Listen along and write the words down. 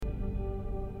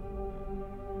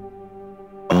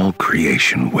All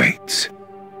creation waits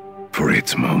for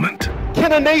its moment.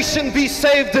 Can a nation be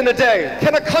saved in a day?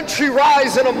 Can a country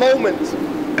rise in a moment?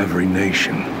 Every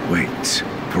nation waits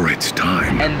for its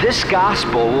time. And this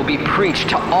gospel will be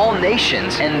preached to all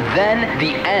nations, and then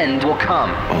the end will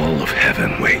come. All of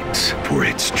heaven waits for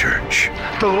its church.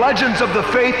 The legends of the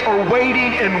faith are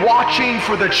waiting and watching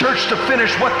for the church to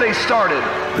finish what they started.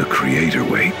 The Creator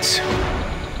waits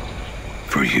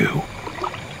for you.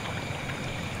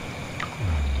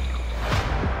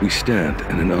 We stand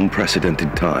in an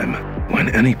unprecedented time when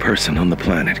any person on the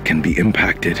planet can be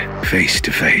impacted face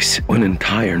to face, when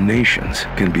entire nations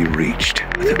can be reached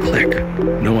with a click.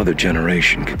 No other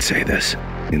generation could say this.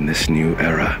 In this new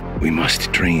era, we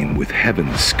must dream with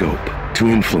heaven's scope to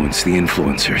influence the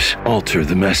influencers, alter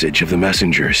the message of the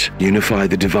messengers, unify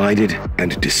the divided,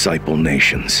 and disciple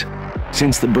nations.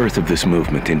 Since the birth of this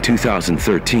movement in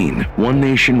 2013, One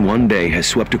Nation, One Day has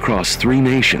swept across 3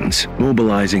 nations,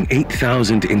 mobilizing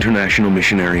 8,000 international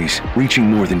missionaries,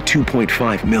 reaching more than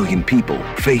 2.5 million people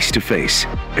face to face,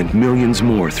 and millions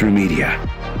more through media.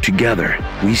 Together,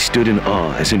 we stood in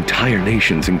awe as entire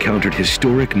nations encountered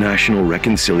historic national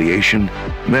reconciliation,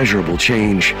 measurable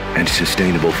change, and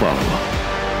sustainable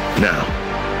follow-up.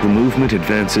 Now, the movement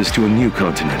advances to a new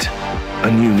continent,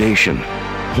 a new nation,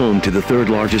 home to the 3rd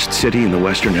largest city in the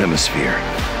Western Hemisphere,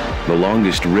 the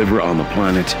longest river on the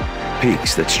planet,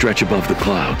 peaks that stretch above the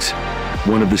clouds,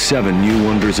 one of the 7 new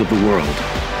wonders of the world,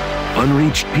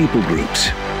 unreached people groups,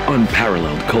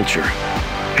 unparalleled culture,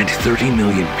 and 30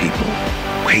 million people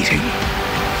waiting.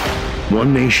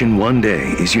 One Nation, One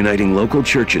Day is uniting local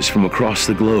churches from across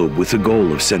the globe with the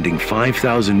goal of sending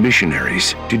 5,000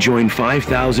 missionaries to join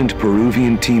 5,000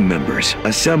 Peruvian team members,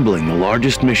 assembling the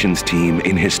largest missions team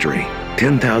in history.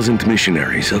 10,000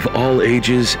 missionaries of all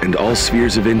ages and all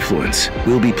spheres of influence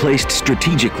will be placed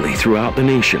strategically throughout the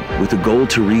nation with the goal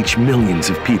to reach millions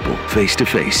of people face to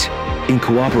face. In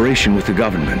cooperation with the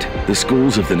government, the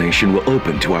schools of the nation will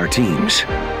open to our teams.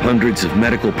 Hundreds of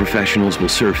medical professionals will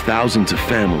serve thousands of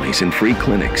families in free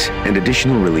clinics, and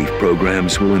additional relief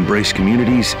programs will embrace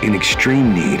communities in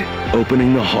extreme need,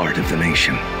 opening the heart of the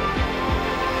nation.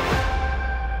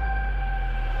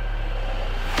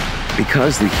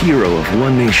 Because the hero of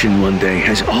One Nation, One Day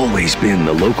has always been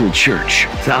the local church,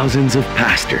 thousands of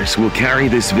pastors will carry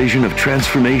this vision of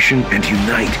transformation and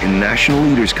unite in national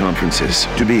leaders' conferences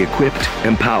to be equipped,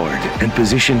 empowered, and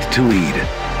positioned to lead.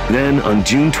 Then, on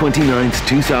June 29,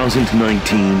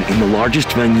 2019, in the largest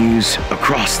venues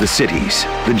across the cities,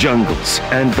 the jungles,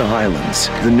 and the highlands,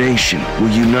 the nation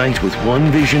will unite with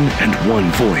one vision and one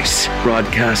voice.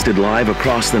 Broadcasted live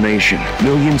across the nation,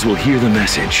 millions will hear the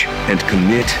message and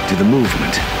commit to the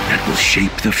movement that will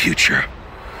shape the future.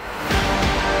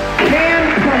 Can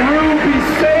Peru be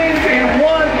saved in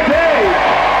one day?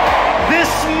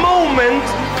 This moment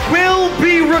will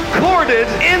be recorded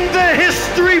in the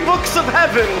history books of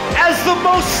heaven as the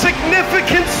most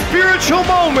significant spiritual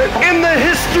moment in the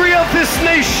history of this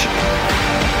nation.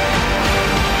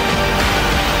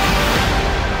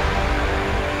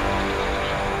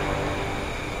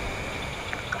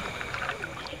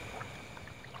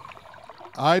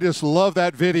 I just love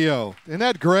that video. Isn't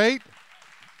that great?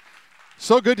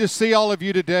 So good to see all of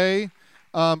you today.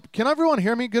 Can everyone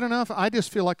hear me good enough? I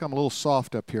just feel like I'm a little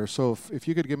soft up here, so if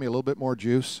you could give me a little bit more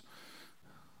juice.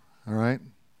 All right,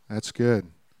 that's good.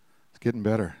 It's getting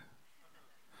better.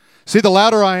 See, the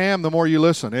louder I am, the more you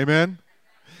listen. Amen?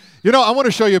 You know, I want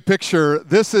to show you a picture.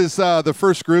 This is the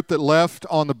first group that left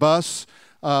on the bus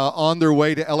on their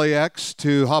way to LAX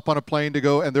to hop on a plane to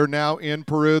go, and they're now in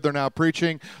Peru. They're now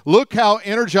preaching. Look how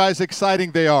energized,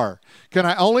 exciting they are. Can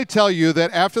I only tell you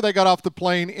that after they got off the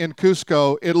plane in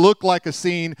Cusco, it looked like a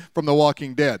scene from The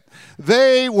Walking Dead.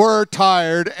 They were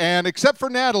tired, and except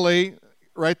for Natalie,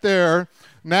 right there,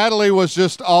 Natalie was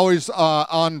just always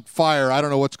on fire. I don't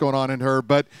know what's going on in her,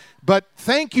 but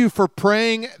thank you for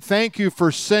praying. Thank you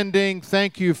for sending.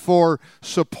 Thank you for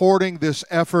supporting this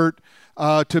effort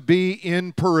to be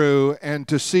in Peru and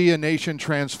to see a nation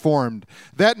transformed.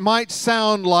 That might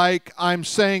sound like I'm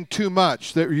saying too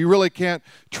much, that you really can't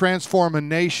transform a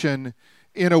nation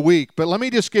in a week. But let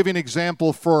me just give you an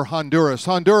example for Honduras.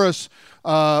 Honduras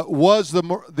was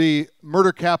the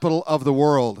murder capital of the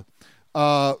world.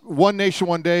 One Nation,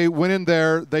 One Day went in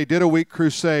there. They did a week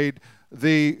crusade.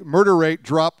 The murder rate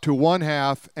dropped to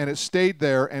 1/2, and it stayed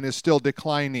there and is still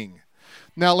declining.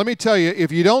 Now, let me tell you, if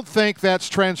you don't think that's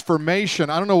transformation,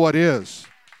 I don't know what is.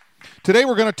 Today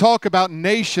we're going to talk about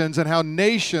nations and how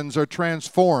nations are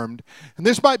transformed. And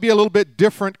this might be a little bit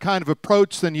different kind of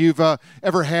approach than you've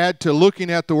ever had to looking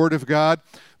at the Word of God.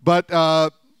 But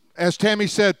as Tammy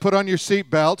said, put on your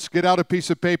seatbelts, get out a piece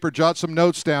of paper, jot some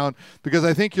notes down, because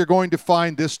I think you're going to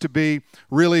find this to be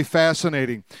really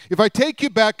fascinating. If I take you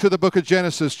back to the book of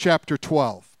Genesis, chapter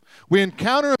 12, we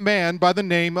encounter a man by the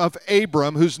name of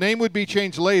Abram, whose name would be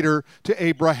changed later to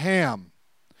Abraham,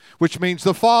 which means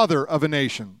the father of a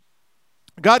nation.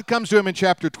 God comes to him in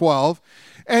chapter 12,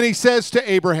 and he says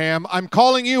to Abraham, I'm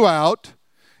calling you out,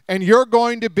 and you're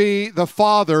going to be the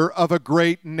father of a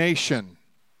great nation.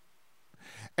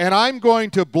 And I'm going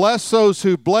to bless those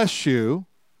who bless you,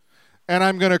 and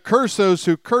I'm going to curse those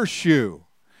who curse you.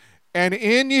 And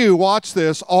in you, watch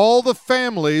this, all the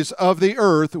families of the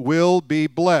earth will be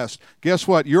blessed. Guess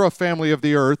what? You're a family of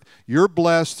the earth. You're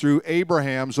blessed through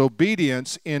Abraham's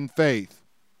obedience in faith.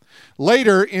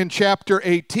 Later in chapter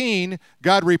 18,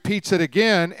 God repeats it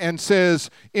again and says,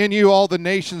 in you all the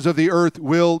nations of the earth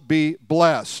will be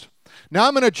blessed. Now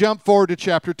I'm going to jump forward to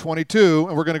chapter 22,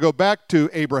 and we're going to go back to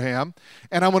Abraham,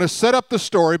 and I'm going to set up the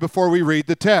story before we read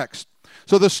the text.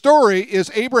 So the story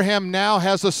is Abraham now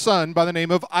has a son by the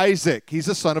name of Isaac. He's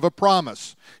a son of a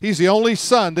promise. He's the only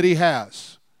son that he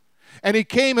has. And he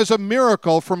came as a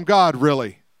miracle from God,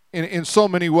 really, in so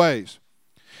many ways.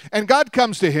 And God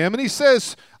comes to him, and he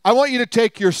says, I want you to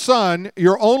take your son,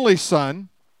 your only son,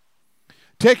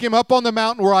 take him up on the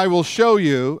mountain where I will show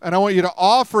you, and I want you to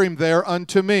offer him there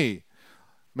unto me.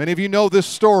 Many of you know this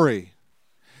story.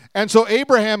 And so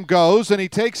Abraham goes, and he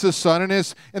takes his son,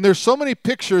 and there's so many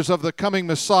pictures of the coming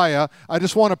Messiah, I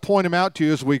just want to point them out to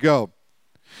you as we go.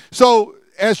 So,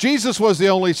 as Jesus was the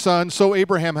only son, so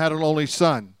Abraham had an only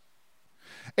son.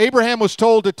 Abraham was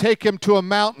told to take him to a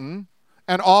mountain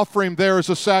and offer him there as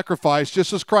a sacrifice,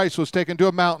 just as Christ was taken to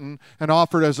a mountain and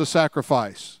offered as a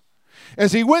sacrifice.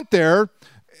 As he went there,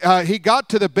 he got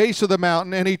to the base of the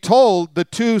mountain, and he told the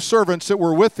two servants that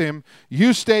were with him,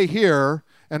 you stay here,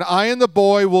 and I and the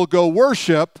boy will go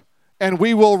worship, and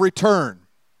we will return.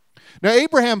 Now,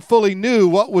 Abraham fully knew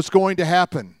what was going to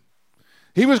happen.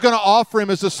 He was going to offer him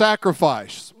as a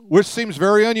sacrifice, which seems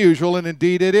very unusual, and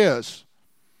indeed it is.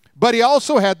 But he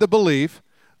also had the belief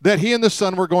that he and the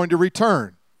son were going to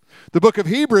return. The book of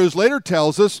Hebrews later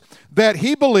tells us that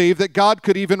he believed that God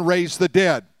could even raise the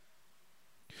dead.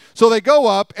 So they go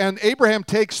up, and Abraham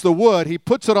takes the wood. He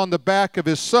puts it on the back of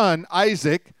his son,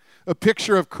 Isaac, a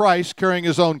picture of Christ carrying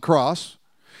his own cross.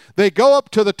 They go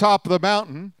up to the top of the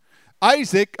mountain.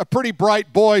 Isaac, a pretty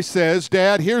bright boy, says,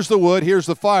 Dad, here's the wood, here's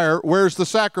the fire, where's the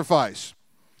sacrifice?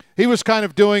 He was kind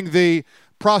of doing the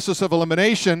process of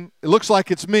elimination. It looks like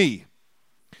it's me.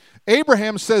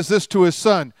 Abraham says this to his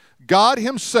son, God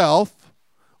himself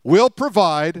will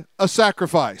provide a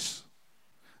sacrifice.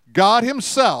 God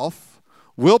himself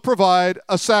will provide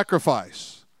a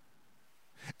sacrifice.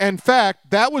 In fact,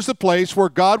 that was the place where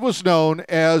God was known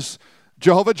as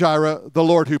Jehovah Jireh, the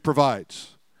Lord who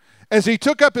provides. As he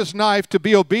took up his knife to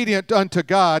be obedient unto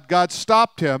God, God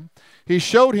stopped him. He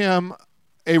showed him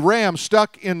a ram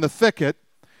stuck in the thicket,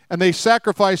 and they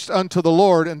sacrificed unto the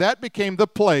Lord, and that became the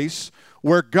place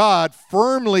where God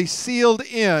firmly sealed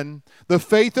in the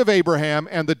faith of Abraham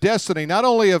and the destiny, not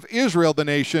only of Israel, the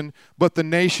nation, but the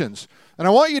nations. And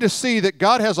I want you to see that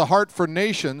God has a heart for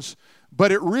nations,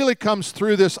 but it really comes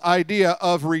through this idea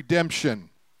of redemption.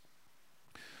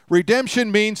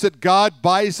 Redemption means that God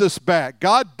buys us back.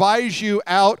 God buys you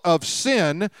out of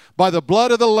sin by the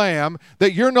blood of the Lamb,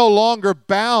 that you're no longer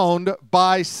bound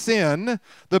by sin.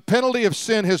 The penalty of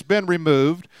sin has been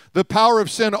removed. The power of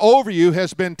sin over you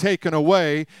has been taken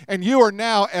away, and you are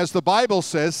now, as the Bible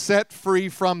says, set free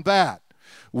from that.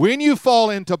 When you fall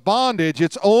into bondage,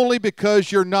 it's only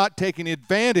because you're not taking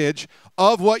advantage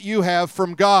of what you have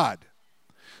from God.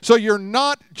 So you're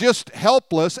not just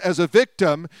helpless as a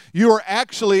victim, you are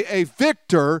actually a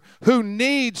victor who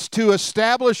needs to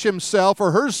establish himself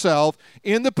or herself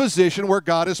in the position where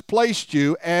God has placed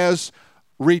you as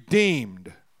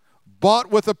redeemed, bought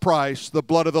with a price, the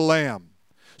blood of the Lamb.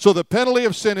 So the penalty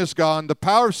of sin is gone, the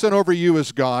power of sin over you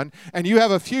is gone, and you have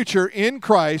a future in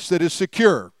Christ that is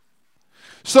secure.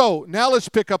 So now let's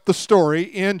pick up the story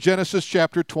in Genesis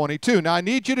chapter 22. Now I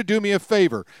need you to do me a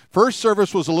favor. First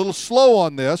service was a little slow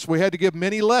on this. We had to give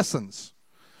many lessons.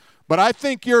 But I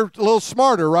think you're a little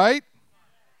smarter, right?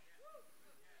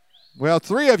 Well,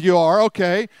 3 of you are,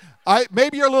 okay.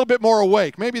 Maybe you're a little bit more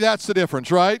awake. Maybe that's the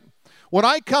difference, right? When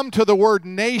I come to the word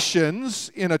nations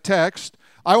in a text,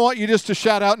 I want you just to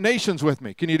shout out nations with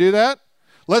me. Can you do that?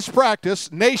 Let's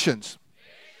practice nations.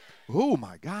 Oh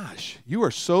my gosh, you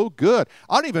are so good.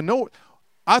 I don't even know.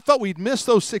 I thought we'd miss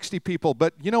those 60 people,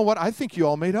 but you know what? I think you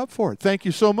all made up for it. Thank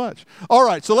you so much. All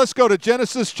right, so let's go to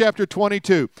Genesis chapter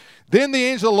 22. Then the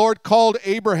angel of the Lord called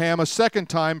Abraham a second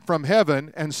time from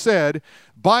heaven and said,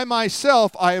 by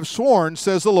myself I have sworn,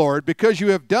 says the Lord, because you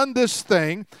have done this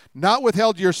thing, not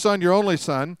withheld your son, your only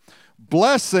son,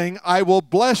 blessing I will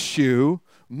bless you,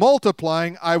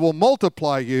 multiplying I will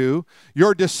multiply you.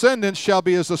 Your descendants shall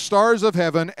be as the stars of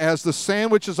heaven, as the sand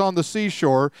which is on the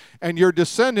seashore, and your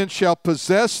descendants shall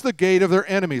possess the gate of their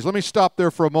enemies. Let me stop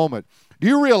there for a moment. Do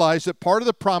you realize that part of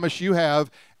the promise you have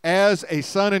as a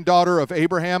son and daughter of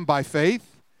Abraham by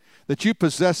faith, that you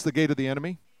possess the gate of the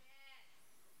enemy?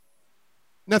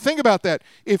 Now think about that.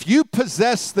 If you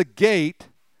possess the gate,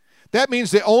 that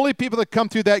means the only people that come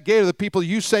through that gate are the people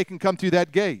you say can come through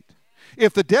that gate.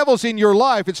 If the devil's in your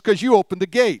life, it's because you opened the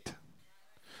gate.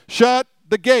 Shut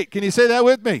the gate. Can you say that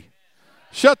with me?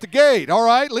 Shut the gate. All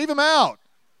right, leave him out.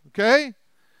 Okay?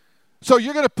 So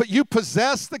you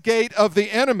possess the gate of the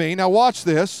enemy. Now watch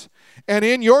this. And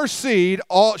in your seed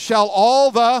shall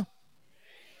all the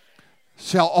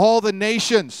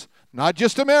nations, not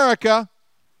just America,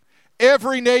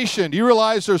 every nation. Do you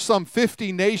realize there's some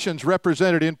 50 nations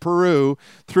represented in Peru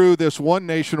through this one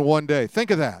nation, one day? Think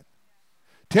of that.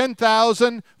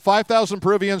 10,000, 5,000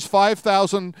 Peruvians,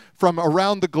 5,000 from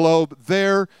around the globe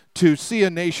there to see a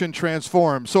nation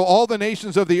transform. So all the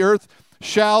nations of the earth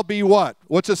shall be what?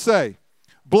 What's it say?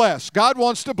 Blessed. God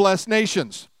wants to bless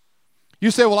nations. You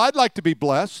say, well, I'd like to be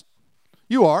blessed.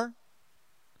 You are.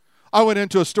 I went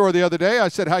into a store the other day. I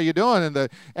said, how you doing? And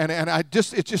it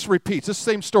just repeats. It's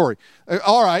the same story.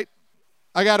 All right,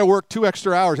 I got to work 2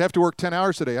 extra hours. I have to work 10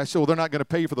 hours today. I said, well, they're not going to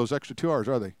pay you for those extra 2 hours,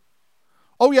 are they?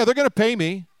 Oh, yeah, they're going to pay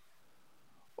me.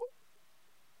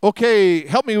 Okay,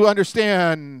 help me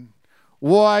understand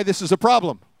why this is a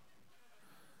problem.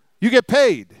 You get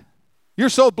paid. You're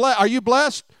so blessed. Are you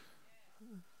blessed?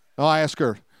 Oh, I ask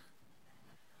her,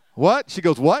 what? She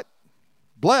goes, what?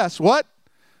 Blessed? What?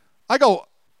 I go,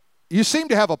 you seem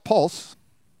to have a pulse.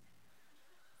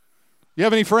 You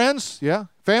have any friends? Yeah.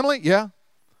 Family? Yeah.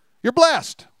 You're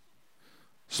blessed.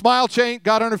 Smile change,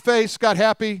 got on her face, got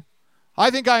happy. I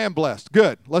think I am blessed.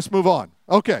 Good. Let's move on.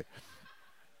 Okay.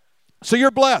 So you're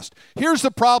blessed. Here's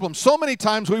the problem. So many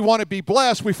times we want to be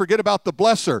blessed, we forget about the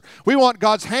blesser. We want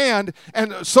God's hand,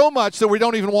 and so much that we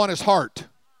don't even want his heart.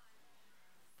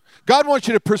 God wants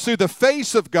you to pursue the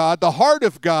face of God, the heart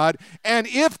of God, and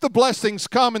if the blessings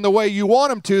come in the way you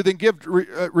want them to, then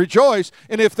rejoice.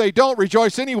 And if they don't,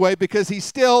 rejoice anyway, because he's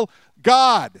still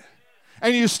God.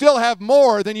 And you still have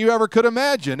more than you ever could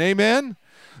imagine. Amen?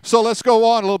 So let's go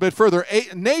on a little bit further.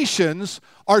 Nations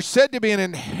are said to be an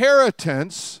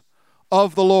inheritance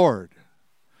of the Lord.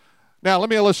 Now, let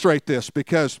me illustrate this,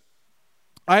 because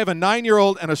I have a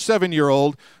 9-year-old and a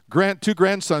 7-year-old, 2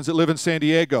 grandsons that live in San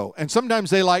Diego, and sometimes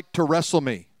they like to wrestle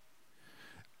me.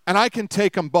 And I can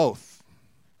take them both.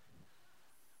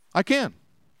 I can.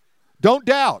 Don't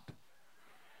doubt.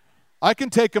 I can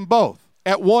take them both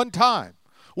at one time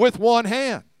with one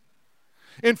hand.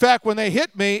 In fact, when they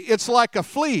hit me, it's like a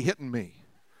flea hitting me.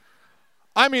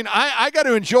 I mean, I got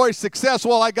to enjoy success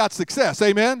while I got success.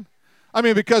 Amen? I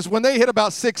mean, because when they hit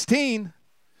about 16,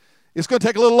 it's going to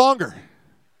take a little longer.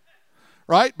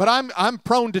 Right? But I'm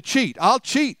prone to cheat. I'll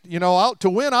cheat. You know, to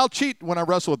win, I'll cheat when I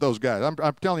wrestle with those guys.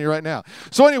 I'm telling you right now.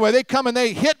 So anyway, they come and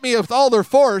they hit me with all their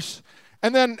force,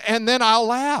 and then I'll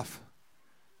laugh.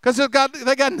 Because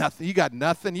they got nothing. You got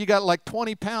nothing. You got like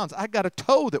 20 pounds. I got a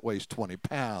toe that weighs 20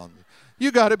 pounds.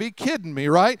 You got to be kidding me,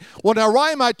 right? Well, now, why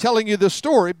am I telling you this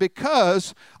story?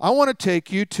 Because I want to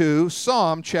take you to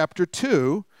Psalm chapter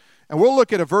 2. And we'll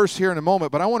look at a verse here in a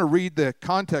moment, but I want to read the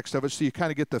context of it so you kind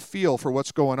of get the feel for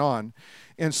what's going on.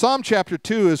 In Psalm chapter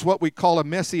 2 is what we call a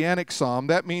messianic psalm.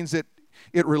 That means it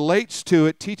relates to,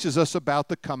 it teaches us about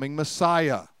the coming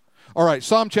Messiah. All right,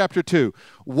 Psalm chapter 2.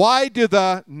 Why do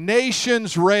the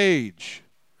nations rage?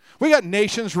 We got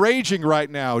nations raging right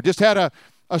now. Just had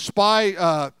a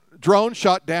spy drone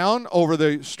shot down over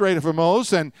the Strait of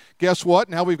Hormuz, and guess what?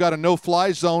 Now we've got a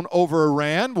no-fly zone over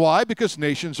Iran. Why? Because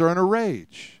nations are in a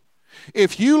rage.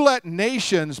 If you let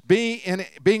nations being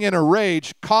in a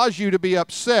rage cause you to be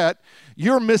upset,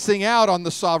 you're missing out on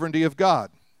the sovereignty of God.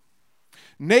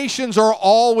 Nations are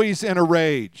always in a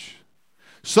rage.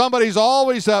 Somebody's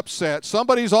always upset.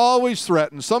 Somebody's always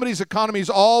threatened. Somebody's economy is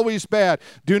always bad.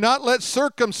 Do not let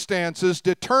circumstances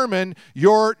determine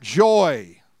your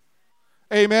joy.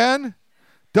 Amen?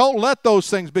 Don't let those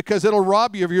things, because it'll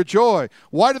rob you of your joy.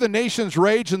 Why do the nations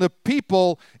rage and the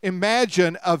people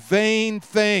imagine a vain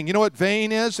thing? You know what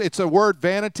vain is? It's a word,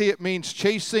 vanity. It means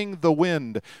chasing the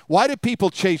wind. Why do people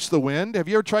chase the wind? Have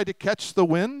you ever tried to catch the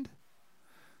wind?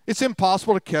 It's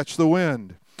impossible to catch the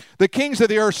wind. The kings of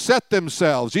the earth set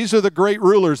themselves. These are the great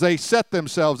rulers. They set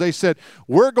themselves. They said,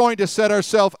 we're going to set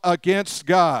ourselves against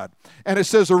God. And it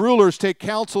says the rulers take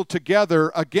counsel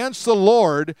together against the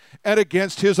Lord and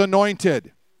against his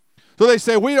anointed. So they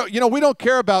say, we don't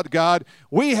care about God.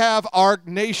 We have our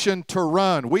nation to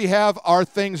run. We have our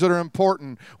things that are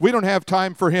important. We don't have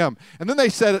time for him. And then they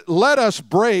said, let us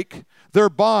break their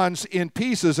bonds in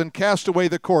pieces and cast away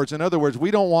the cords. In other words, we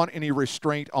don't want any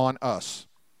restraint on us.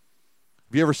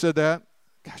 Have you ever said that?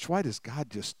 Gosh, why does God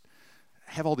just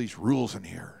have all these rules in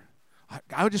here?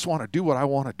 I just want to do what I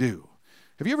want to do.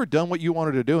 Have you ever done what you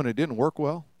wanted to do and it didn't work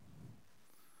well?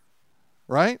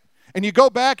 Right? And you go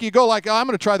back, you go like, oh, I'm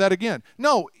going to try that again.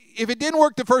 No, if it didn't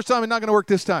work the first time, it's not going to work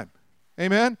this time.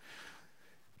 Amen?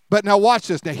 But now watch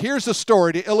this. Now here's a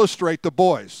story to illustrate the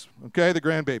boys, okay, the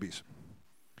grandbabies.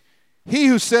 He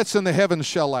who sits in the heavens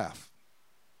shall laugh.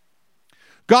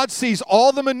 God sees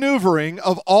all the maneuvering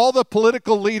of all the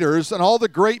political leaders and all the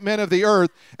great men of the earth,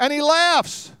 and he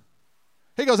laughs.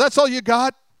 He goes, that's all you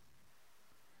got?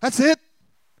 That's it?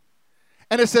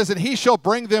 And it says, and he shall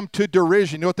bring them to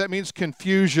derision. You know what that means?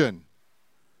 Confusion.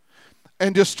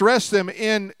 And distress them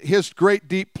in his great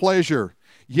deep pleasure.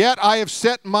 Yet I have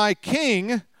set my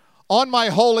king on my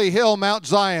holy hill, Mount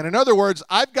Zion. In other words,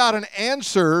 I've got an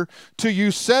answer to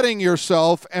you setting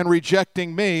yourself and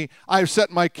rejecting me. I've set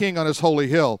my king on his holy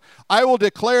hill. I will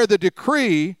declare the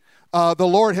decree. The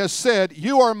Lord has said,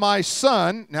 you are my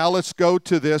son. Now let's go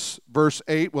to this, verse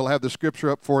 8. We'll have the scripture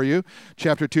up for you.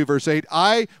 Chapter 2, verse 8.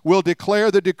 I will declare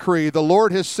the decree. The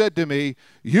Lord has said to me,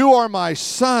 you are my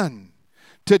son.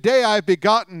 Today I've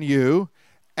begotten you.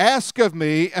 Ask of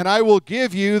me, and I will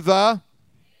give you the...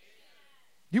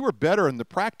 You were better in the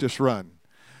practice run.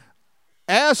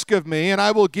 Ask of me, and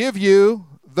I will give you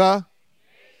the...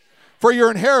 for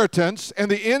your inheritance, and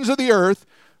the ends of the earth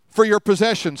for your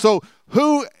possession. So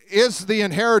who is the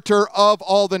inheritor of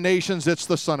all the nations? It's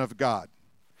the Son of God.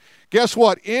 Guess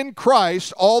what? In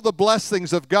Christ, all the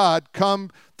blessings of God come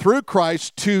through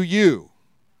Christ to you.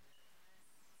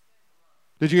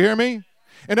 Did you hear me?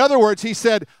 In other words, he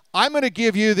said, I'm going to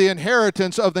give you the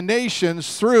inheritance of the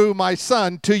nations through my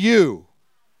Son to you.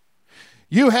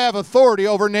 You have authority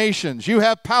over nations. You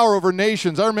have power over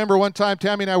nations. I remember one time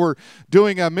Tammy and I were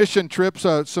doing a mission trip,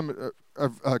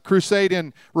 a crusade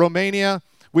in Romania.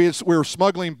 We were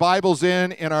smuggling Bibles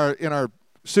in our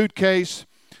suitcase.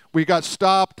 We got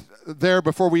stopped there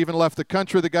before we even left the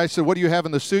country. The guy said, what do you have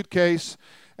in the suitcase?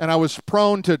 And I was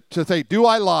prone to say, do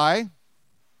I lie?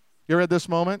 You ever had this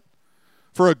moment?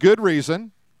 For a good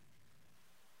reason.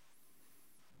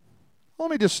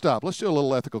 Let me just stop. Let's do a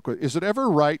little ethical question. Is it ever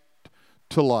right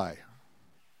to lie?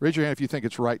 Raise your hand if you think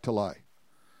it's right to lie.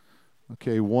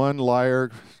 Okay, one liar,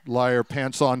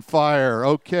 pants on fire.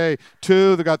 Okay,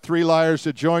 two, they got three liars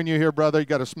to join you here, brother. You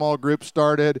got a small group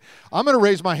started. I'm going to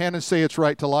raise my hand and say it's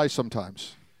right to lie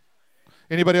sometimes.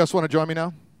 Anybody else want to join me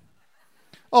now?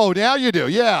 Oh, now you do,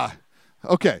 yeah.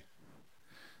 Okay.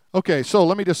 Okay, so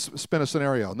let me just spin a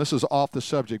scenario. And this is off the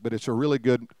subject, but it's a really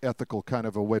good ethical kind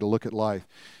of a way to look at life.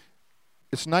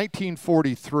 It's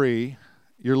 1943.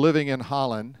 You're living in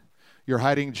Holland. You're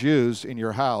hiding Jews in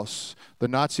your house. The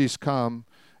Nazis come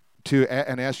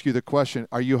and ask you the question,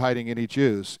 are you hiding any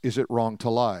Jews? Is it wrong to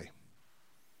lie?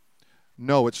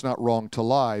 No, it's not wrong to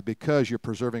lie because you're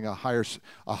preserving a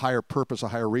higher purpose, a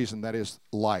higher reason, that is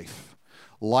life.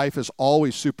 Life is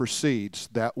always supersedes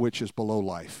that which is below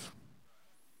life.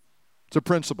 It's a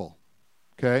principle,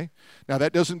 okay? Now,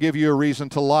 that doesn't give you a reason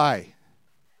to lie.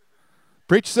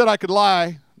 Preacher said I could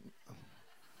lie.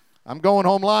 I'm going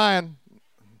home lying.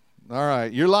 All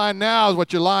right, you're lying now is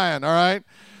what you're lying, all right?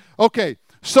 Okay,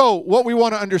 so what we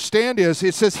want to understand is,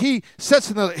 it says he sits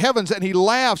in the heavens and he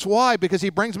laughs. Why? Because he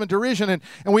brings them in derision. And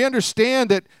we understand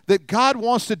that God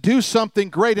wants to do something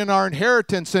great in our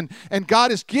inheritance. And God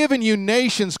has given you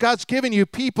nations. God's given you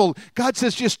people. God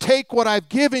says, just take what I've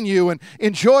given you and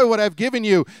enjoy what I've given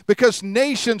you, because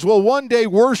nations will one day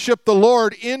worship the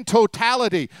Lord in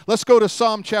totality. Let's go to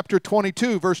Psalm chapter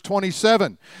 22, verse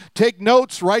 27. Take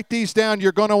notes, write these down.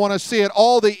 You're going to want to see it.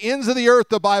 All the ends of the earth,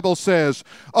 the Bible says,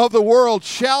 of the world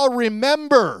shall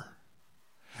remember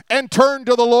and turn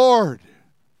to the Lord.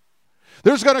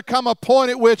 There's going to come a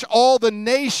point at which all the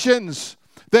nations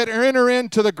that enter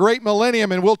into the great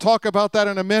millennium, and we'll talk about that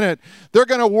in a minute, they're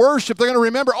going to worship. They're going to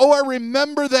remember, oh, I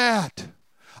remember that.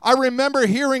 I remember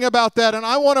hearing about that, and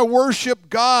I want to worship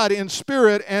God in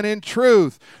spirit and in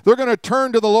truth. They're going to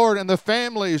turn to the Lord, and the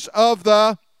families of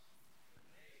the,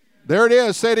 there it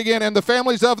is, say it again, and the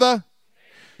families of the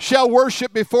shall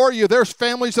worship before you. There's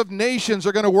families of nations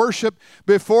are going to worship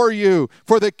before you.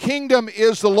 For the kingdom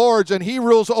is the Lord's, and he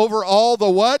rules over all the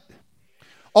what?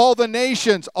 All the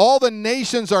nations. All the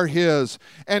nations are his.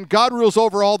 And God rules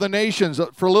over all the nations.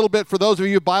 For a little bit, for those of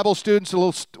you Bible students who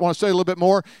want to say a little bit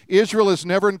more, Israel is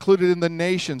never included in the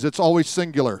nations. It's always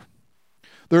singular.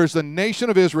 There is the nation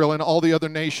of Israel and all the other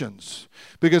nations.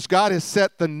 Because God has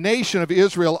set the nation of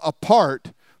Israel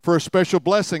apart for a special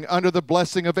blessing under the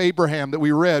blessing of Abraham that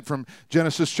we read from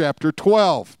Genesis chapter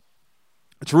 12.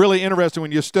 It's really interesting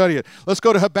when you study it. Let's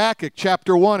go to Habakkuk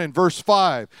chapter 1 and verse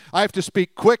 5. I have to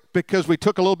speak quick because we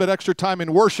took a little bit extra time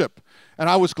in worship, and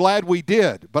I was glad we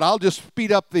did. But I'll just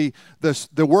speed up the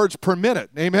words per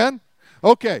minute. Amen?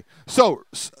 Okay, so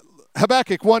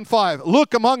Habakkuk 1:5.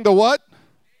 Look among the what?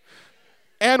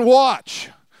 And watch.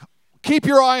 Keep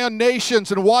your eye on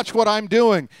nations and watch what I'm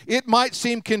doing. It might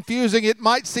seem confusing. It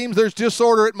might seem there's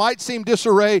disorder. It might seem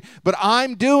disarray. But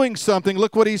I'm doing something.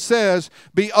 Look what he says.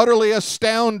 Be utterly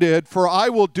astounded, for I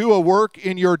will do a work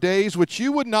in your days which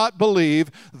you would not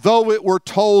believe, though it were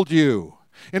told you.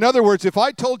 In other words, if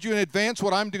I told you in advance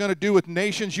what I'm going to do with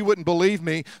nations, you wouldn't believe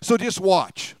me. So just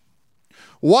watch.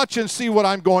 Watch and see what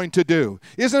I'm going to do.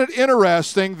 Isn't it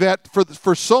interesting that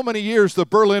for so many years the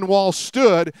Berlin Wall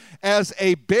stood as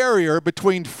a barrier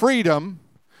between freedom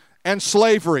and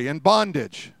slavery and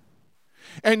bondage?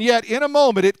 And yet in a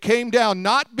moment it came down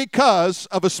not because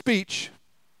of a speech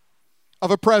of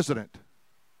a president.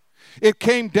 It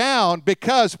came down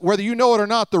because, whether you know it or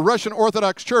not, the Russian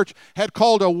Orthodox Church had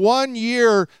called a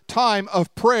 1-year time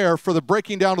of prayer for the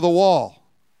breaking down of the wall.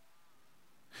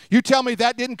 You tell me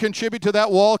that didn't contribute to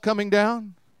that wall coming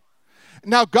down?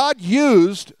 Now, God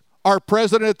used our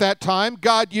president at that time.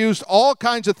 God used all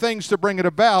kinds of things to bring it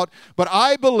about. But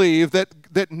I believe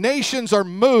that nations are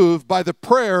moved by the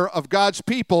prayer of God's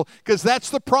people, because that's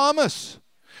the promise.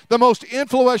 The most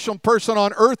influential person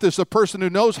on earth is the person who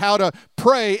knows how to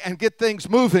pray and get things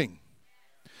moving.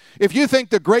 If you think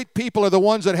the great people are the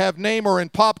ones that have name or in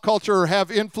pop culture or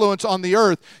have influence on the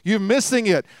earth, you're missing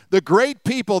it. The great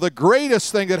people, the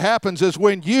greatest thing that happens is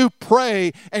when you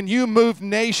pray and you move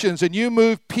nations and you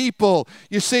move people.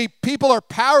 You see, people are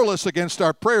powerless against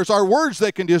our prayers. Our words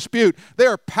they can dispute. They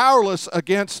are powerless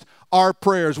against our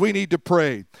prayers. We need to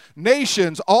pray.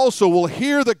 Nations also will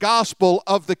hear the gospel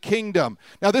of the kingdom.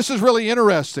 Now, this is really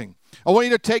interesting. I want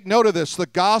you to take note of this, the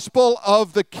gospel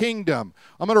of the kingdom.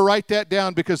 I'm going to write that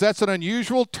down because that's an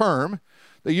unusual term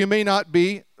that you may not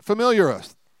be familiar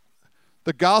with.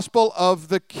 The gospel of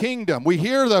the kingdom. We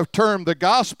hear the term the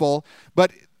gospel,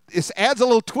 but it adds a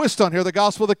little twist on here, the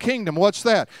gospel of the kingdom. What's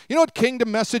that? You know what kingdom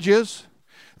message is?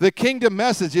 The kingdom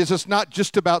message is it's not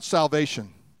just about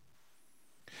salvation.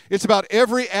 It's about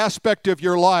every aspect of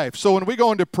your life. So when we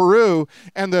go into Peru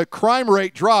and the crime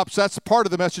rate drops, that's part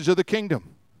of the message of the kingdom.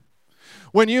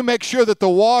 When you make sure that the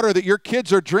water that your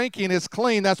kids are drinking is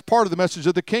clean, that's part of the message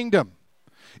of the kingdom.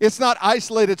 It's not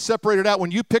isolated, separated out.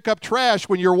 When you pick up trash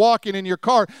when you're walking in your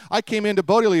car, I came into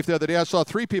Bodie Leaf the other day. I saw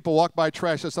 3 people walk by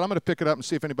trash. I said, I'm going to pick it up and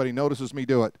see if anybody notices me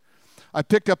do it. I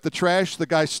picked up the trash. The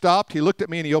guy stopped. He looked at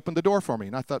me and he opened the door for me.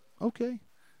 And I thought, okay,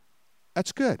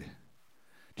 that's good.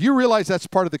 Do you realize that's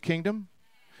part of the kingdom?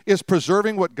 Is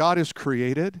preserving what God has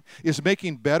created, is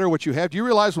making better what you have. Do you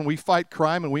realize when we fight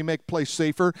crime and we make place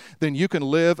safer, then you can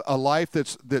live a life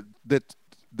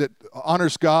that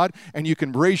honors God, and you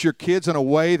can raise your kids in a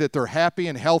way that they're happy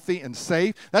and healthy and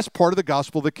safe? That's part of the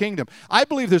gospel of the kingdom. I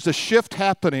believe there's a shift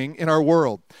happening in our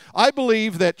world. I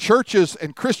believe that churches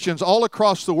and Christians all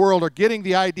across the world are getting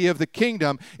the idea of the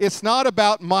kingdom. It's not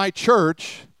about my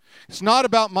church. It's not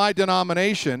about my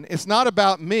denomination. It's not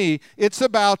about me. It's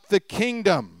about the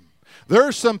kingdom. There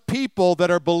are some people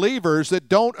that are believers that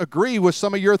don't agree with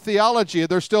some of your theology.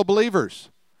 They're still believers.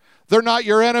 They're not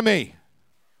your enemy.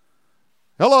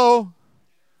 Hello?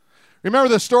 Remember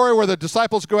the story where the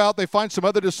disciples go out, they find some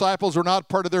other disciples who are not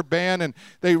part of their band, and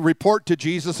they report to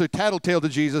Jesus, they tattletale to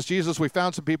Jesus. Jesus, we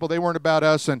found some people, they weren't about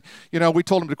us, and, we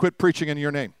told them to quit preaching in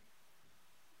your name.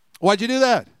 Why'd you do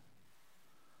that?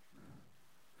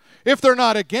 If they're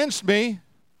not against me,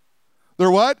 they're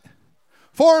what?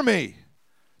 For me.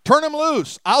 Turn them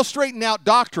loose. I'll straighten out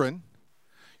doctrine.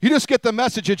 You just get the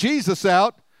message of Jesus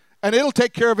out, and it'll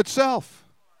take care of itself.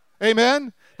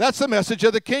 Amen? That's the message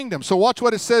of the kingdom. So watch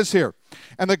what it says here.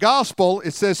 And the gospel,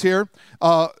 it says here,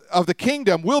 of the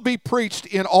kingdom will be preached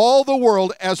in all the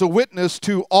world as a witness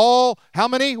to all, how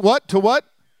many? What? To what?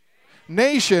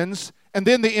 Nations. And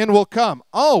then the end will come.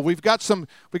 Oh, we got some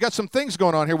things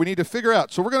going on here we need to figure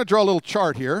out. So we're going to draw a little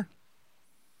chart here.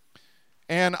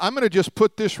 And I'm going to just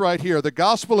put this right here. The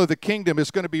gospel of the kingdom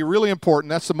is going to be really important.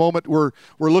 That's the moment we're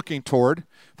looking toward.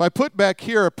 If I put back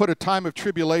here, I put a time of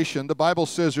tribulation. The Bible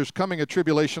says there's coming a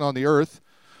tribulation on the earth,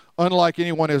 unlike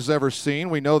anyone has ever seen.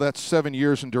 We know that's 7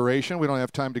 years in duration. We don't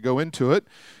have time to go into it.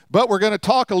 But we're going to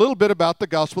talk a little bit about the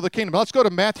gospel of the kingdom. Let's go to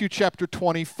Matthew chapter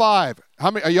 25.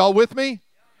 How many, are y'all with me?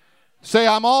 Say,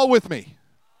 I'm all with me.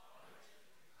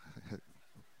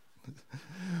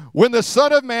 When the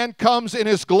Son of Man comes in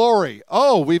his glory.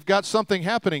 Oh, we've got something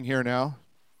happening here now.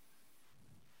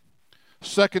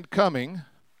 Second coming.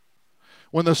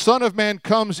 When the Son of Man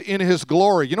comes in his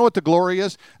glory. You know what the glory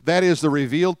is? That is the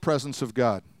revealed presence of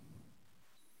God.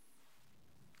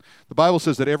 The Bible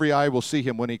says that every eye will see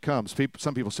him when he comes.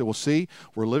 Some people say, well, see,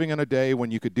 we're living in a day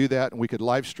when you could do that and we could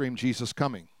live stream Jesus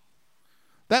coming.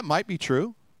 That might be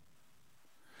true.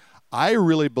 I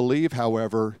really believe,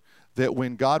 however, that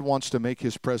when God wants to make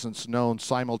his presence known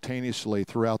simultaneously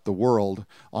throughout the world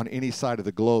on any side of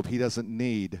the globe, he doesn't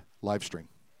need live stream.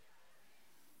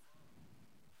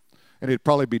 And it'd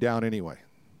probably be down anyway.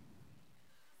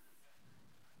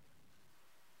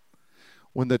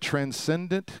 When the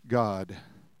transcendent God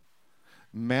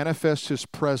manifests his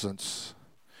presence,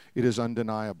 it is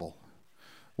undeniable.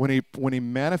 When he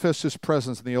manifests his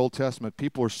presence in the Old Testament,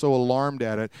 people were so alarmed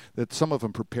at it that some of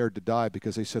them prepared to die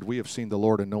because they said, we have seen the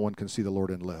Lord and no one can see the Lord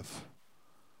and live.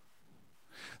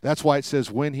 That's why it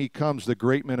says, when he comes, the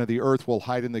great men of the earth will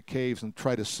hide in the caves and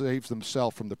try to save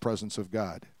themselves from the presence of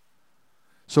God.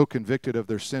 So convicted of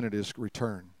their sin at his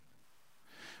return.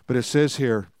 But it says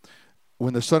here,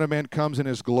 when the Son of Man comes in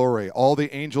his glory, all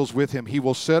the angels with him, he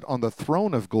will sit on the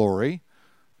throne of glory.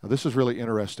 Now this is really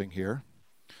interesting here.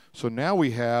 So now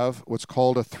we have what's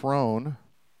called a throne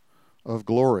of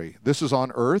glory. This is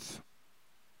on earth.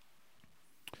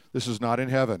 This is not in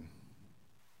heaven.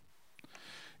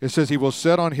 It says he will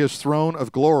sit on his throne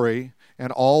of glory,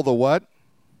 and all the what?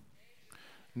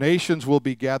 Nations will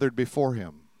be gathered before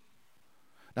him.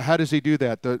 Now how does he do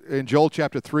that? In Joel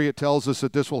chapter 3 it tells us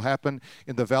that this will happen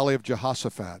in the valley of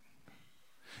Jehoshaphat.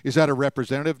 Is that a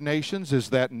representative nations? Is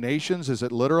that nations? Is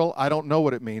it literal? I don't know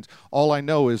what it means. All I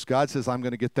know is God says, I'm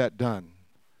going to get that done.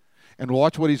 And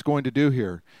watch what he's going to do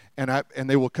here. And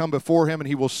they will come before him, and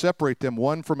he will separate them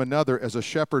one from another as a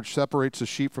shepherd separates the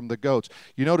sheep from the goats.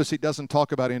 You notice he doesn't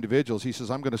talk about individuals. He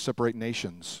says, I'm going to separate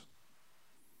nations.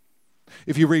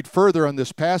 If you read further on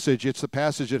this passage, it's the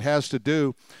passage that has to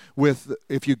do with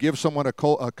if you give someone a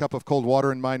cup of cold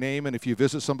water in my name, and if you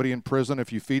visit somebody in prison,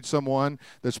 if you feed someone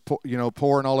that's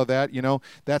poor and all of that,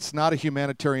 that's not a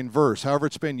humanitarian verse. However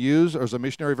it's been used as a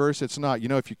missionary verse, it's not.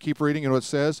 If you keep reading, it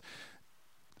says,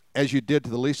 as you did to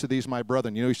the least of these, my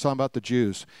brethren. He's talking about the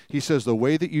Jews. He says the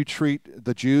way that you treat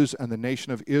the Jews and the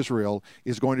nation of Israel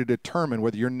is going to determine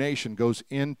whether your nation goes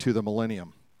into the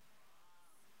millennium.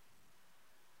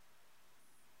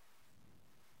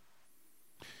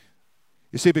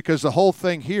 You see, because the whole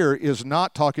thing here is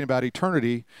not talking about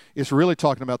eternity, it's really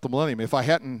talking about the millennium. If I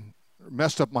hadn't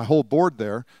messed up my whole board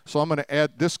there, so I'm going to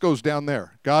add, this goes down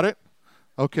there. Got it?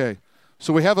 Okay.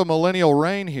 So we have a millennial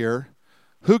reign here.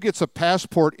 Who gets a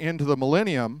passport into the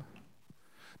millennium?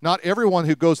 Not everyone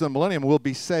who goes to the millennium will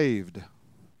be saved.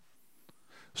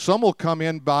 Some will come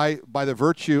in by the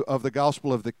virtue of the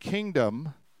gospel of the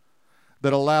kingdom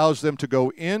that allows them to go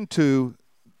into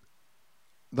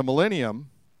the millennium,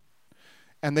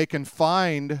 and they can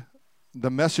find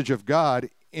the message of God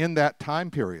in that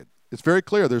time period. It's very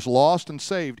clear. There's lost and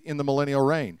saved in the millennial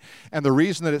reign. And the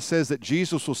reason that it says that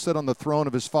Jesus will sit on the throne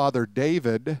of his father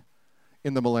David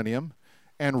in the millennium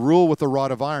and rule with a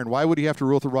rod of iron. Why would he have to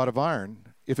rule with a rod of iron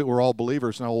if it were all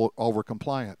believers and all were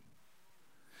compliant?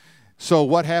 So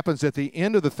what happens at the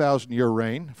end of the 1,000-year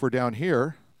reign, if we're down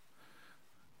here,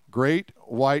 great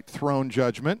white throne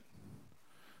judgment.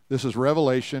 This is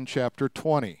Revelation chapter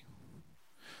 20.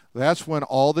 That's when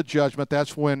all the judgment,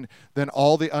 that's when then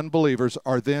all the unbelievers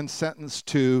are then sentenced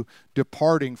to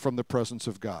departing from the presence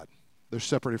of God. They're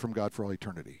separated from God for all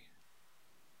eternity.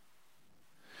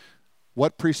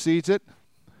 What precedes it?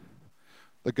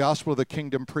 The gospel of the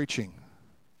kingdom preaching.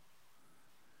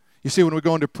 You see, when we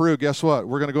go into Peru, guess what?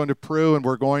 We're going to go into Peru, and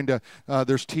we're going to,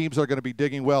 there's teams that are going to be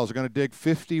digging wells. They're going to dig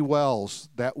 50 wells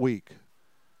that week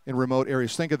in remote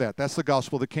areas. Think of that. That's the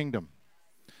gospel of the kingdom.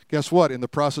 Guess what? In the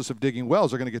process of digging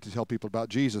wells, they're going to get to tell people about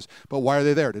Jesus. But why are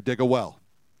they there? To dig a well.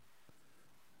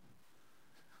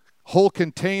 Whole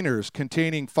containers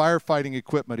containing firefighting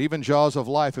equipment, even jaws of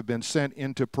life, have been sent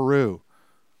into Peru.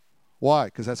 Why?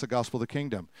 Because that's the gospel of the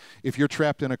kingdom. If you're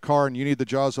trapped in a car and you need the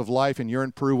jaws of life and you're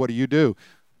in Peru, what do?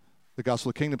 The gospel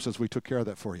of the kingdom says we took care of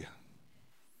that for you.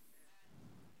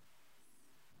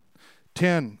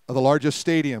 10 of the largest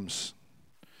stadiums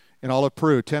in all of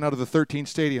Peru. 10 out of the 13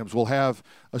 stadiums will have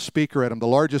a speaker at them. The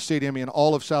largest stadium in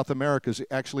all of South America is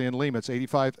actually in Lima. It's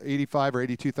 85 or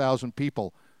 82,000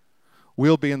 people.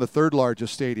 We'll be in the third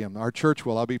largest stadium. Our church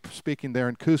will. I'll be speaking there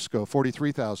in Cusco,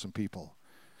 43,000 people.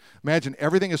 Imagine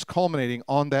everything is culminating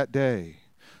on that day.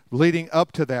 Leading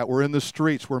up to that, we're in the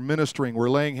streets, we're ministering, we're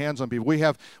laying hands on people.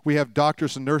 We have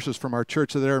doctors and nurses from our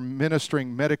church that are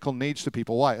ministering medical needs to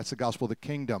people. Why? That's the gospel of the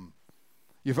kingdom.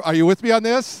 Are you with me on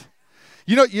this?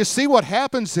 You know, you see what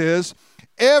happens is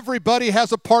everybody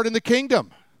has a part in the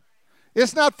kingdom.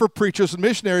 It's not for preachers and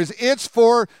missionaries. It's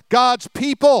for God's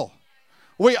people.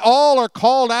 We all are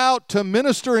called out to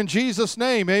minister in Jesus'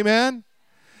 name. Amen?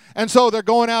 And so they're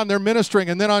going out and they're ministering.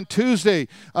 And then on Tuesday,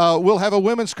 we'll have a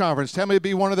women's conference. Tammy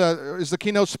is the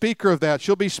keynote speaker of that.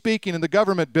 She'll be speaking in the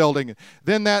government building.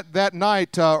 Then that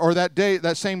night or that day,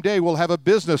 that same day, we'll have a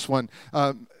business one.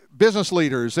 Business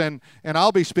leaders, and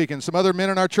I'll be speaking. Some other men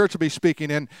in our church will be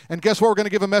speaking. And guess what? We're going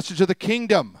to give a message of the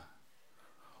kingdom.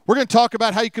 We're going to talk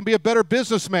about how you can be a better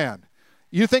businessman.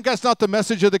 You think that's not the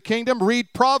message of the kingdom?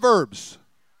 Read Proverbs.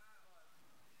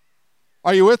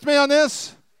 Are you with me on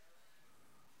this?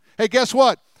 Hey, guess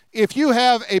what? If you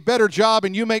have a better job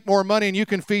and you make more money and you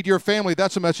can feed your family,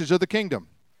 that's a message of the kingdom.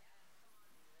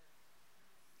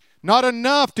 Not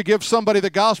enough to give somebody the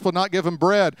gospel, not give them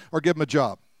bread or give them a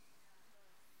job.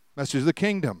 Message of the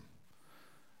kingdom.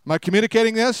 Am I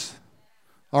communicating this?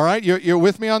 All right, you're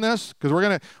with me on this? Because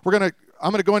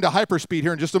I'm gonna go into hyperspeed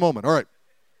here in just a moment. All right.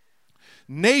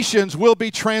 Nations will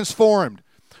be transformed.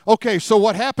 Okay, so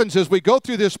what happens is we go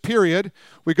through this period,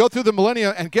 we go through the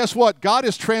millennia, and guess what? God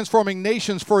is transforming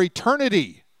nations for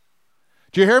eternity.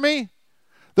 Do you hear me?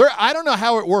 I don't know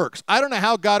how it works. I don't know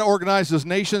how God organizes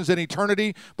nations in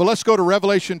eternity, but let's go to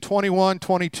Revelation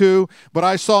 21:22. But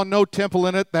I saw no temple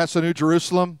in it. That's the New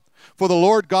Jerusalem. For the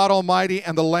Lord God Almighty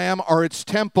and the Lamb are its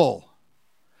temple.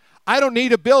 I don't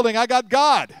need a building. I got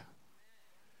God.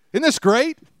 Isn't this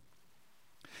great?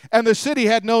 And the city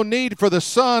had no need for the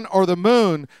sun or the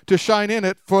moon to shine in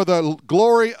it, for the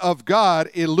glory of God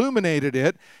illuminated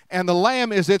it, and the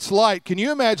Lamb is its light. Can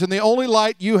you imagine the only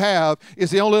light you have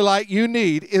is the only light you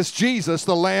need is Jesus,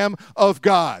 the Lamb of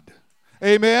God.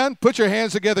 Amen? Put your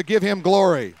hands together. Give him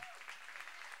glory.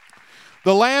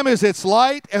 The Lamb is its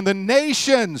light, and the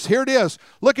nations, here it is.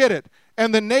 Look at it.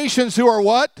 And the nations who are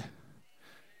what?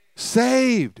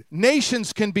 Saved.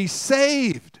 Nations can be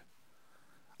saved.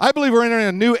 I believe we're entering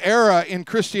a new era in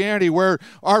Christianity where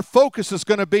our focus is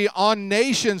going to be on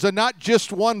nations and not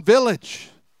just one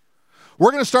village. We're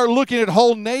going to start looking at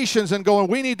whole nations and going,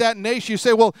 we need that nation. You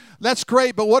say, well, that's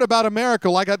great, but what about America?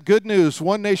 Well, I got good news.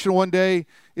 One Nation, One Day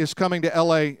is coming to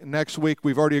L.A. next week.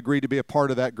 We've already agreed to be a part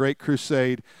of that great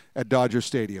crusade at Dodger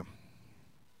Stadium.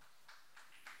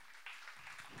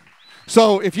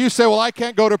 So if you say, well, I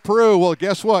can't go to Peru, well,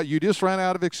 guess what? You just ran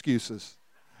out of excuses.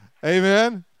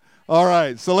 Amen? All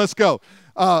right, so let's go.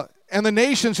 And the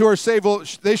nations who are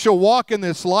saved, they shall walk in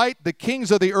this light. The kings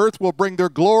of the earth will bring their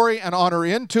glory and honor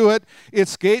into it.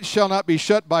 Its gates shall not be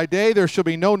shut by day. There shall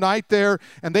be no night there.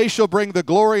 And they shall bring the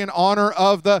glory and honor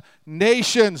of the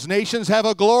nations. Nations have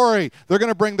a glory. They're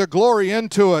going to bring their glory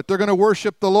into it. They're going to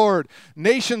worship the Lord.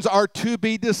 Nations are to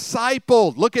be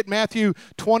discipled. Look at Matthew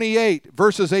 28,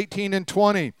 verses 18 and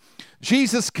 20.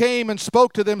 Jesus came and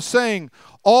spoke to them, saying,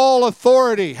 all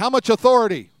authority. How much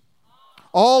authority?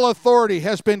 All authority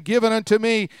has been given unto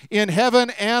me in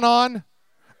heaven and on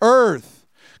earth.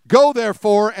 Go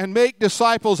therefore and make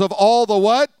disciples of all the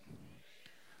what?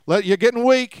 You're getting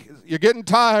weak. You're getting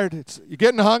tired. You're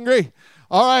getting hungry.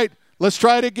 All right, let's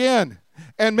try it again.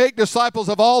 And make disciples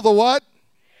of all the what?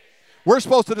 We're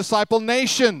supposed to disciple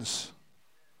nations.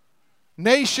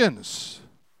 Nations.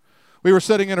 We were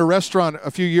sitting in a restaurant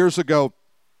a few years ago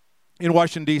in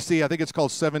Washington, D.C. I think it's called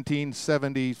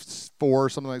 1774,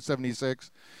 something like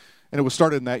 76. And it was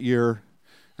started in that year.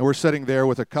 And we're sitting there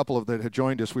with a couple that had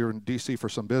joined us. We were in D.C. for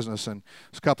some business, and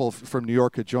a couple from New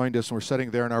York had joined us, and we're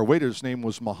sitting there, and our waiter's name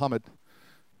was Muhammad.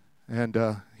 And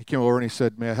he came over and he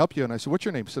said, may I help you? And I said, what's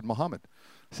your name? He said, Muhammad.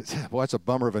 I said, yeah, well, that's a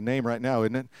bummer of a name right now,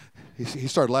 isn't it? He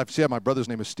started laughing. He said, yeah, my brother's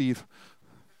name is Steve.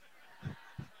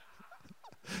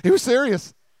 He was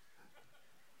serious.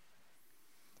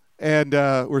 And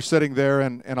we're sitting there,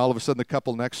 and all of a sudden the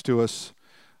couple next to us,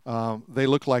 they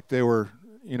looked like they were,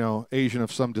 Asian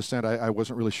of some descent. I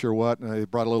wasn't really sure what. And they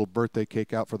brought a little birthday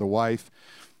cake out for the wife.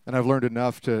 And I've learned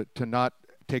enough to not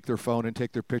take their phone and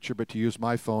take their picture, but to use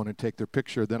my phone and take their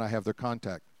picture. Then I have their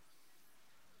contact.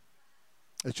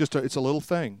 It's a little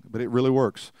thing, but it really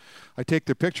works. I take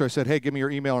their picture. I said, hey, give me your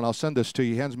email, and I'll send this to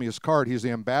you. He hands me his card. He's the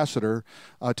ambassador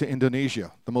to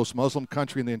Indonesia, the most Muslim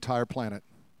country in the entire planet.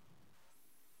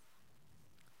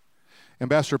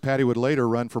 Ambassador Patty would later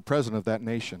run for president of that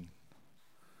nation.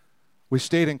 We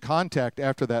stayed in contact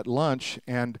after that lunch,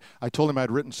 and I told him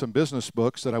I'd written some business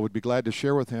books that I would be glad to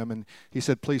share with him, and he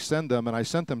said, please send them, and I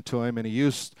sent them to him, and he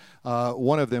used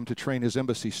one of them to train his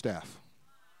embassy staff.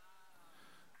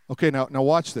 Okay, now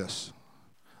watch this.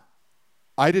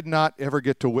 I did not ever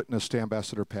get to witness to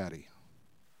Ambassador Patty.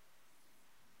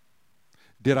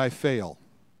 Did I fail?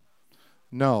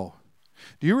 No.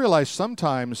 Do you realize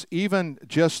sometimes even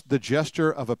just the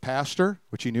gesture of a pastor,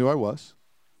 which he knew I was,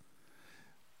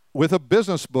 with a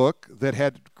business book that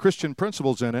had Christian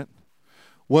principles in it,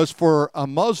 was for a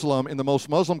Muslim in the most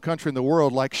Muslim country in the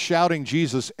world like shouting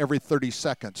Jesus every 30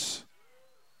 seconds.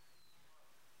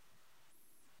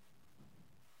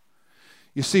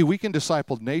 You see, we can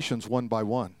disciple nations one by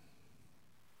one.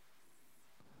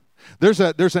 There's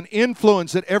an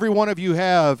influence that every one of you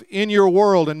have in your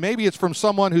world, and maybe it's from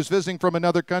someone who's visiting from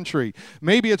another country.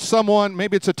 Maybe it's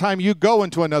a time you go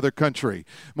into another country.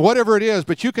 Whatever it is,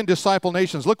 but you can disciple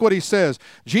nations. Look what he says.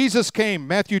 Jesus came,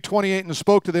 Matthew 28, and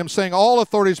spoke to them, saying, all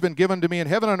authority has been given to me in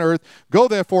heaven and earth. Go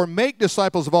therefore, make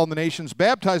disciples of all the nations,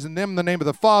 baptizing them in the name of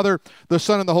the Father, the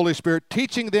Son, and the Holy Spirit,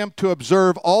 teaching them to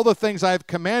observe all the things I have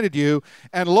commanded you,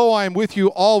 and lo, I am with you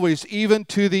always, even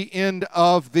to the end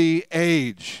of the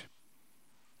age.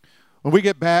 When we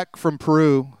get back from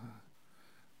Peru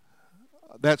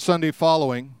that Sunday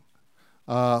following,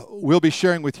 we'll be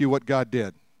sharing with you what God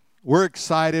did. We're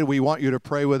excited. We want you to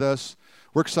pray with us.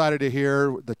 We're excited to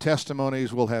hear the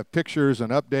testimonies. We'll have pictures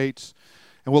and updates,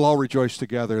 and we'll all rejoice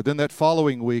together. Then that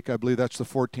following week, I believe that's the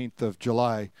 14th of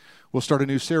July, we'll start a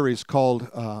new series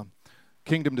called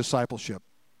Kingdom Discipleship.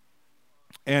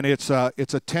 And it's a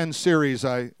 10 series.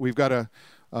 We've got a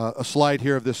slide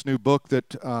here of this new book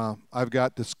that I've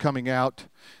got that's coming out.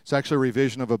 It's actually a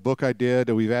revision of a book I did.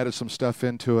 We've added some stuff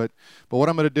into it. But what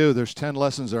I'm going to do, there's 10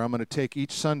 lessons there. I'm going to take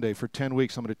each Sunday for 10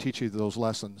 weeks. I'm going to teach you those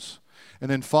lessons.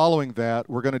 And then following that,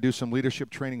 we're going to do some leadership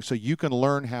training so you can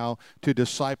learn how to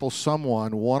disciple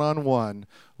someone one-on-one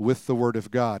with the Word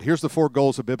of God. Here's the 4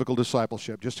 goals of biblical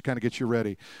discipleship, just to kind of get you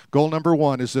ready. Goal number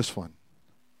 1 is this one,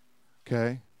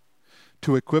 okay?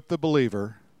 To equip the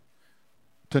believer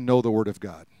to know the Word of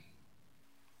God,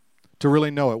 to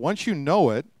really know it. Once you know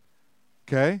it,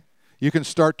 okay, you can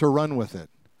start to run with it.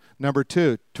 Number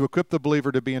 2, to equip the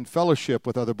believer to be in fellowship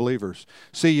with other believers.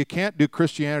 See, you can't do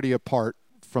Christianity apart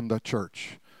from the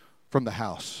church, from the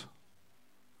house.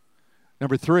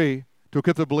 Number 3, to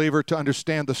equip the believer to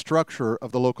understand the structure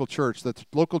of the local church. The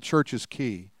local church is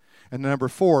key. And number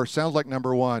 4, sounds like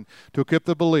number 1, to equip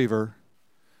the believer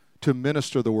to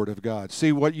minister the Word of God.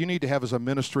 See, what you need to have is a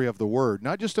ministry of the Word.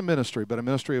 Not just a ministry, but a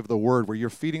ministry of the Word where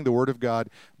you're feeding the Word of God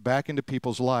back into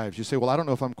people's lives. You say, well, I don't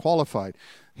know if I'm qualified.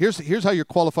 Here's how you're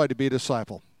qualified to be a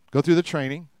disciple. Go through the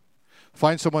training.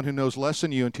 Find someone who knows less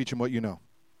than you and teach them what you know.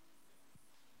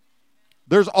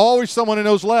 There's always someone who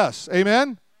knows less.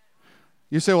 Amen?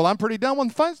 You say, well, I'm pretty dumb. Well,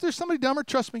 find there's somebody dumber.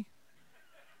 Trust me.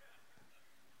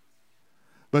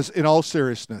 But in all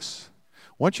seriousness,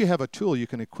 once you have a tool, you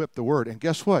can equip the Word. And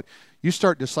guess what? You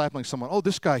start discipling someone. Oh,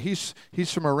 this guy, he's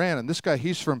from Iran, and this guy,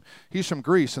 he's from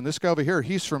Greece, and this guy over here,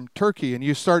 he's from Turkey. And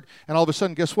you start, and all of a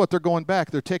sudden, guess what? They're going back.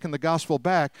 They're taking the gospel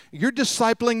back. You're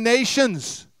discipling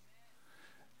nations.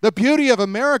 The beauty of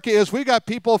America is we got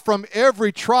people from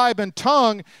every tribe and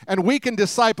tongue, and we can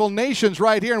disciple nations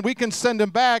right here, and we can send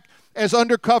them back as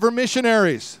undercover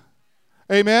missionaries.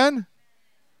 Amen?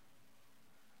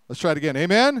 Let's try it again.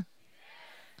 Amen?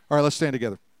 All right, let's stand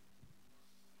together.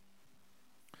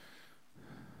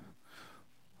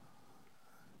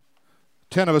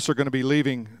 Ten of us are going to be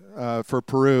leaving for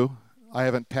Peru. I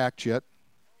haven't packed yet.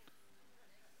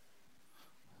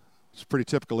 It's pretty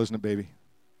typical, isn't it, baby?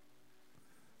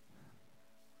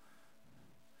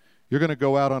 You're going to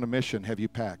go out on a mission. Have you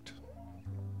packed?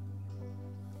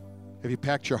 Have you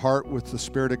packed your heart with the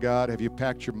Spirit of God? Have you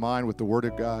packed your mind with the Word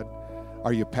of God?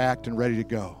 Are you packed and ready to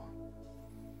go?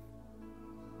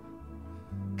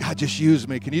 God, just use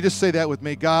me. Can you just say that with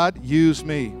me? God, use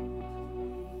me.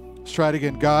 Let's try it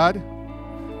again. God,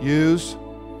 use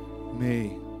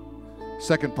me.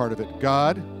 Second part of it.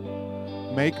 God,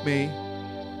 make me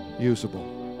usable.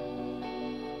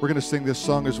 We're going to sing this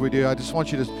song as we do. I just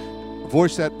want you to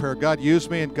voice that prayer. God, use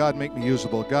me, and God, make me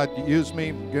usable. God, use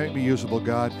me, make me usable,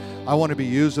 God. I want to be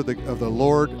used of the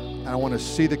Lord, and I want to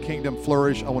see the kingdom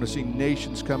flourish. I want to see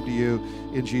nations come to you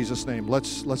in Jesus' name.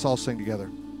 Let's all sing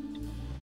together.